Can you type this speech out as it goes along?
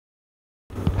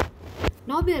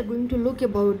Now we are going to look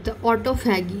about the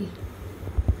autophagy.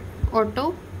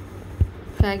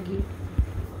 Autophagy.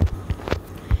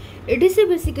 It is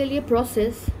basically a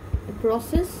process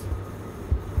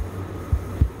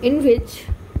in which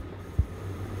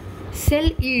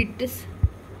cell eats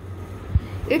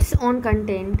its own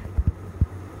content.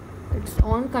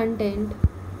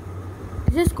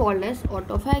 This is called as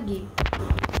autophagy.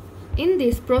 In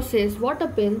this process, what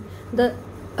happens? The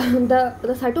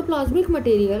cytoplasmic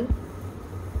material,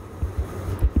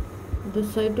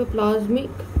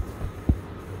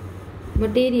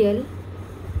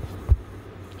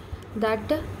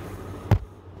 that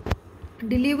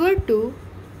delivered to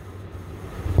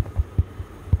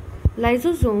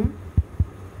lysosome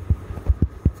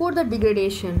for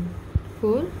degradation.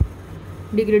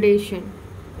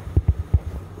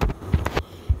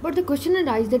 But the question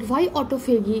arises that why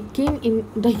autophagy came in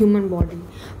the human body.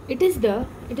 It is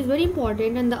very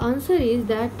important, and the answer is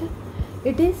that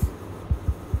it is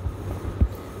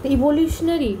the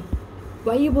evolutionary.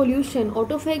 Why evolution?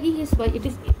 Autophagy is why it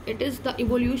is the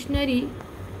evolutionary.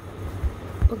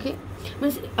 Okay,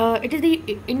 it is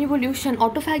in evolution.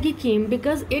 Autophagy came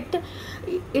because it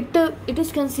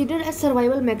is considered as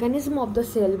survival mechanism of the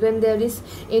cell when there is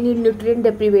any nutrient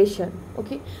deprivation.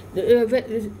 Okay,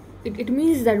 it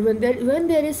means that when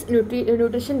there is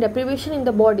nutrition deprivation in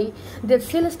the body, the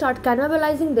cells start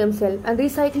cannibalizing themselves and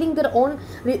recycling their own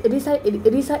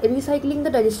recycling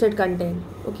the digested content.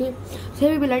 Okay, so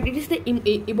we will like it is the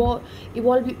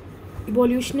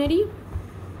evolutionary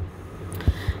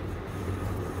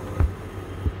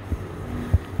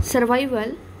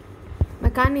survival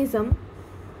mechanism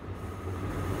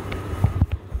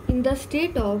in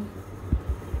states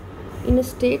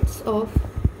of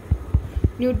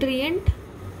nutrient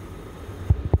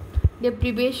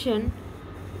deprivation.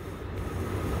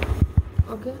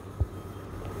 Okay,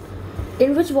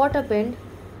 in which what happened,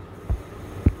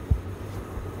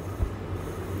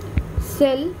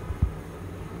 cell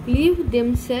leave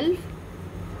themselves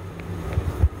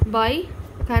by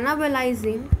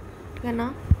cannibalizing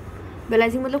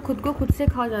मतलब खुद को खुद से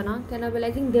खा जाना,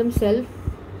 cannibalizing themselves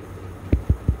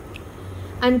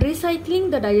and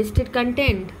recycling the digested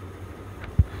content.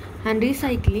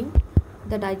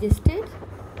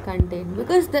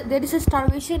 Because there is a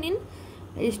starvation in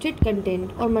digested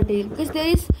content or material, because there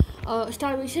is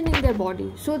starvation in their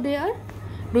body, so they are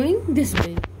doing this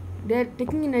way, they are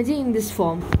taking energy in this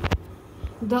form.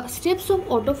 The steps of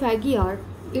autophagy are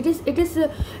the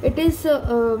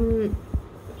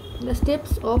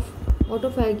steps of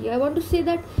autophagy. I want to say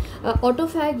that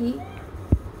autophagy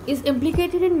is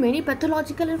implicated in many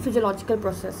pathological and physiological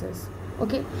processes.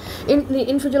 Okay,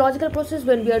 in physiological process,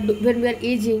 when we are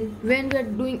aging, when we are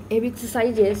doing heavy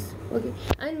exercises. Okay,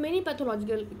 and many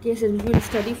pathological cases we will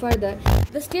study further.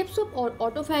 The steps of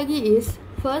autophagy is: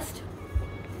 first,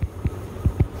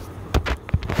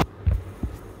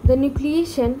 the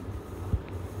nucleation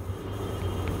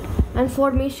and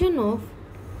formation of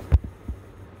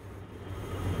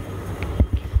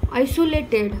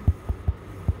isolation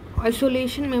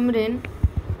membrane,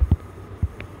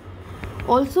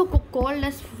 also called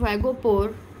as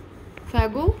phagopore,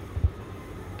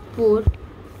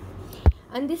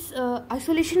 and this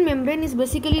isolation membrane is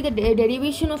basically the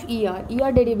derivation of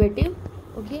ER derivative.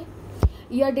 Okay,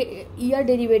 ER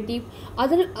derivative.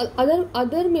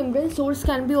 Other membrane source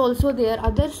can be also there.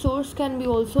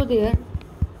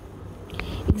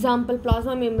 Example,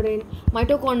 plasma membrane,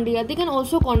 mitochondria, they can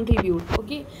also contribute.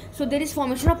 Okay, so there is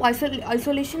formation of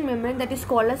isolation membrane, that is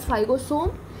called as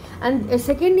phagosome, and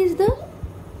second is the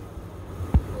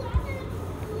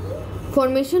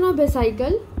formation of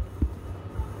vesicle,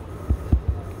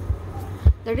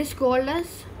 that is called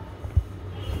as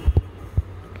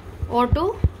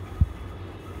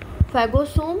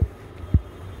autophagosome.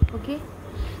 Okay,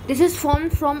 this is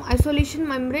formed from isolation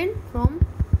membrane,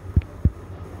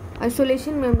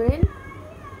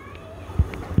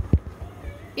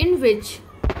 in which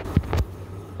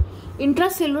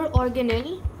intracellular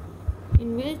organelle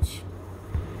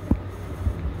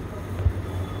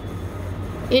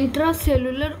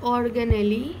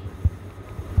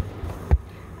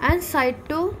and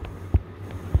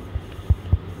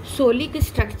cytosolic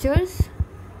structures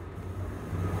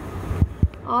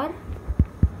are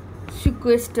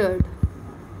sequestered.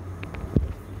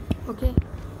 Okay,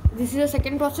 this is the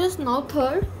second process. Now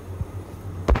third,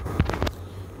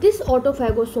 this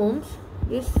autophagosome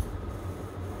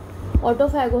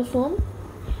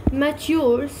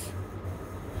matures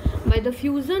by the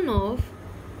fusion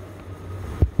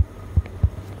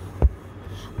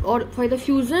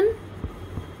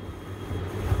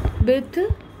with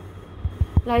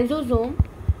lysosome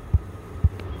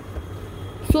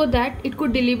so that it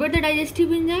could deliver the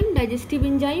digestive enzyme. Digestive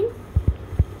enzyme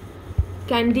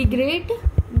can degrade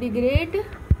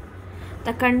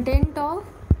the content of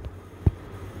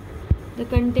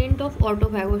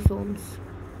autophagosomes.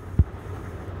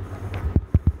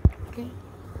 Okay,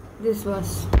 this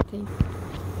was thing.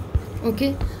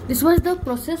 Okay, this was the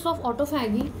process of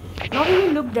autophagy. Now we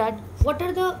will look at what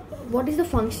is the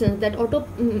functions that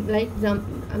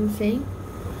I'm saying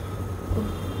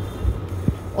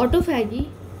autophagy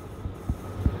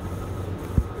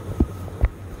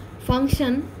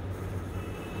function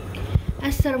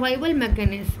as survival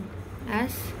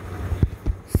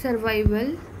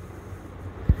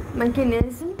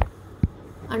mechanism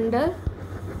under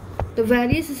the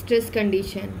various stress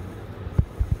conditions.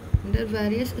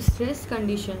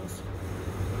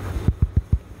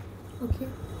 Okay,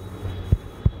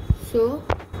 so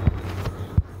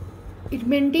it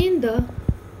maintains the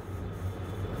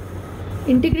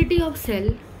integrity of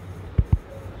cell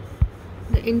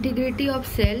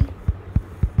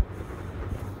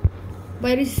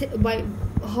by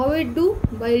how it do?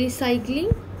 By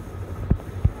recycling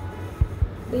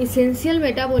the essential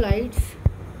metabolites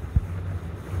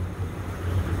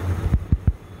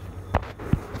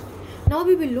now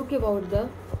we will look about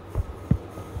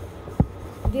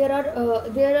there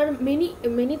are many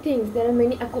things, there are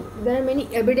many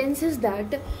evidences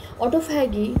that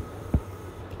autophagy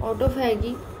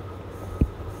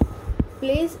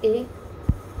plays a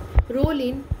role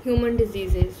in human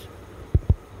diseases.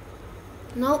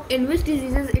 Now, in which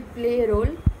diseases it play a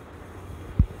role?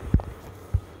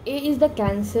 A is the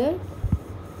cancer.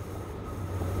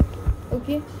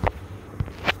 Okay.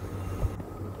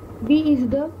 B is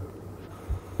the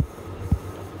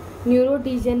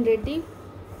neurodegenerative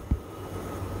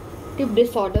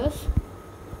disorders.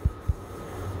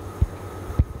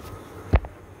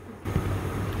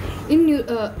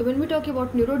 When we talk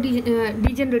about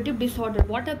neurodegenerative disorder,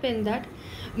 what happened that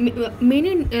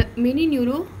many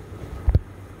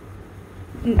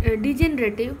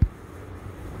neurodegenerative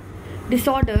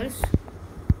disorders,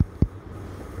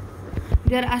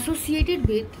 they are associated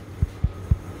with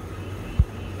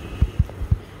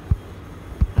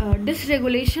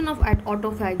dysregulation of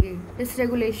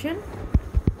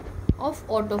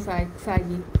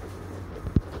autophagy.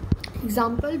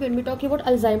 Example, when we talk about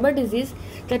Alzheimer's disease,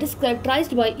 that is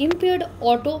characterized by impaired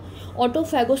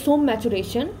autophagosome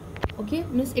maturation. Okay,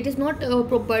 means it is not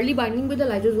properly binding with the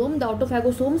lysosome. The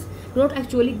autophagosomes not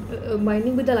actually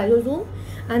binding with the lysosome,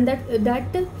 and that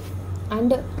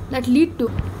lead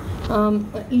to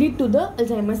the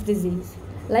Alzheimer's disease.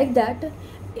 Like that,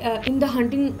 in the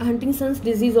Huntington's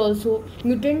disease also,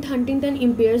 mutant Huntington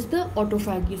impairs the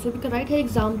autophagy. So we can write here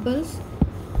examples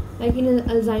like in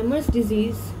Alzheimer's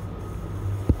disease.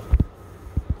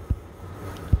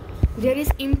 There is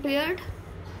impaired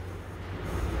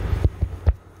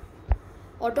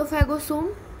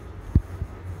autophagosome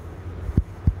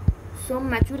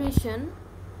maturation,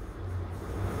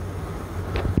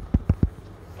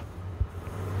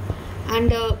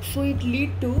 and so it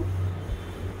lead to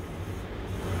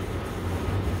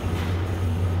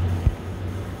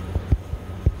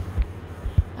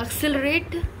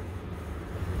accelerate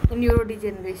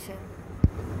neurodegeneration.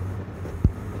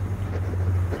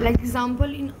 Like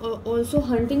example, in also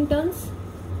Huntington's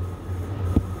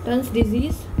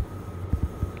disease,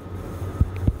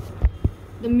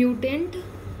 the mutant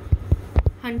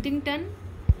Huntington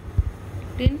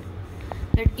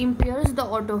that impairs the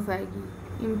autophagy.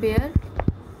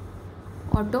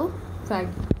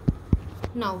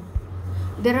 Now,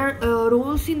 there are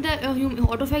roles in the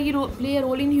autophagy play a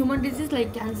role in human disease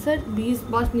like cancer. B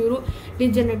was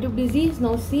neurodegenerative disease.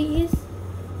 Now C is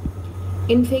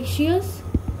infectious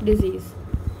disease.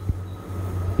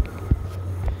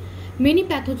 Many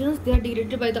pathogens, they are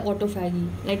degraded by the autophagy.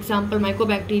 Like example,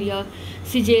 mycobacteria,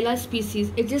 Shigella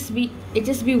species,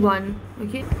 HSV1.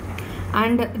 Okay,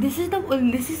 and this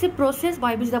is a process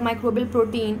by which the microbial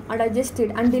protein are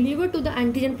digested and delivered to the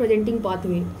antigen presenting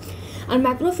pathway. And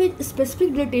macrophage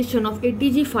specific deletion of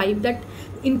ATG5, that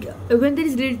when there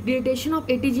is deletion of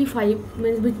ATG5,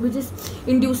 which is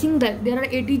inducing that there are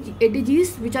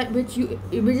ATGs which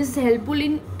is helpful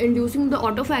in inducing the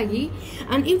autophagy,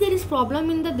 and if there is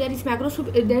problem in there is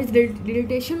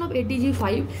deletion of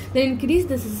ATG5, then increase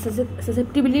the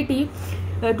susceptibility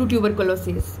to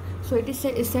tuberculosis. So it is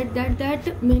said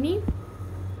that many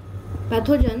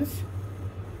pathogens,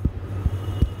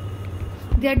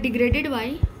 they are degraded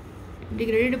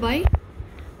by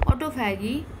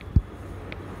autophagy.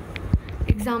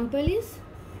 Example is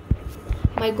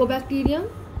mycobacteria,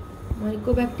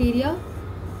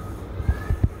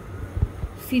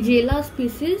 Shigella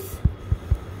species,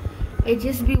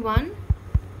 HSB1.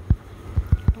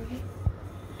 Okay.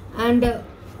 And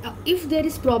if there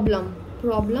is problem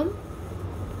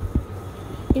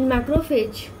in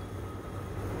macrophage,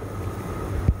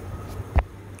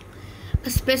 a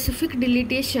specific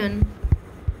deletion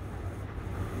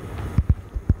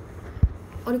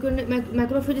or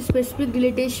macrophage specific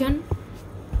deletion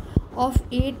of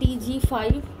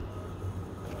ATG5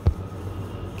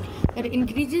 that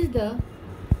increases the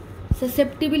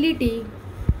susceptibility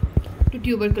to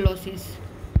tuberculosis.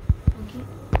 Okay,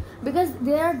 because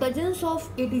there are dozens of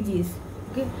ATGs.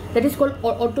 Okay, that is called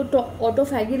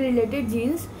autophagy related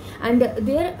genes, and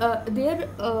their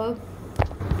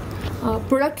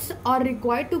products are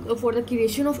required for the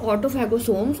creation of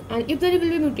autophagosomes. And if there will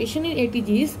be mutation in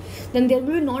ATGs, then there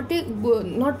will be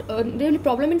there will be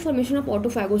problem in formation of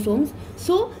autophagosomes.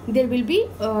 So there will be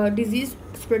disease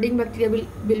spreading bacteria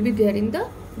will be there in the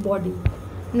body.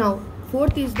 Now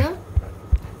fourth is the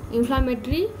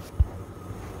inflammatory.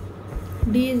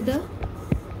 D is the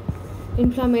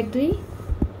inflammatory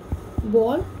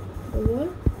bowel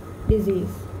disease.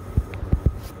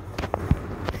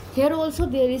 Here also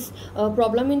there is a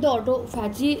problem in the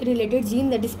autophagy related gene,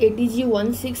 that is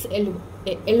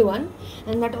ATG16L1,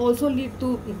 and that also lead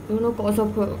to cause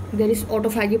of there is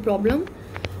autophagy problem.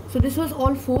 So this was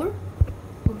all four,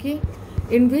 okay,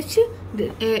 in which the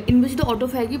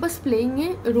autophagy was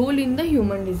playing a role in the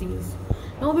human disease.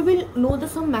 Now we will know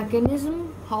some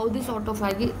mechanism how this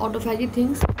autophagy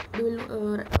things. We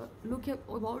will look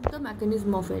about the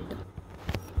mechanism of it,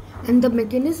 and the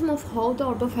mechanism of how the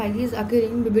autophagy is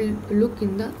occurring we will look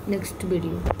in the next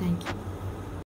video. Thank you.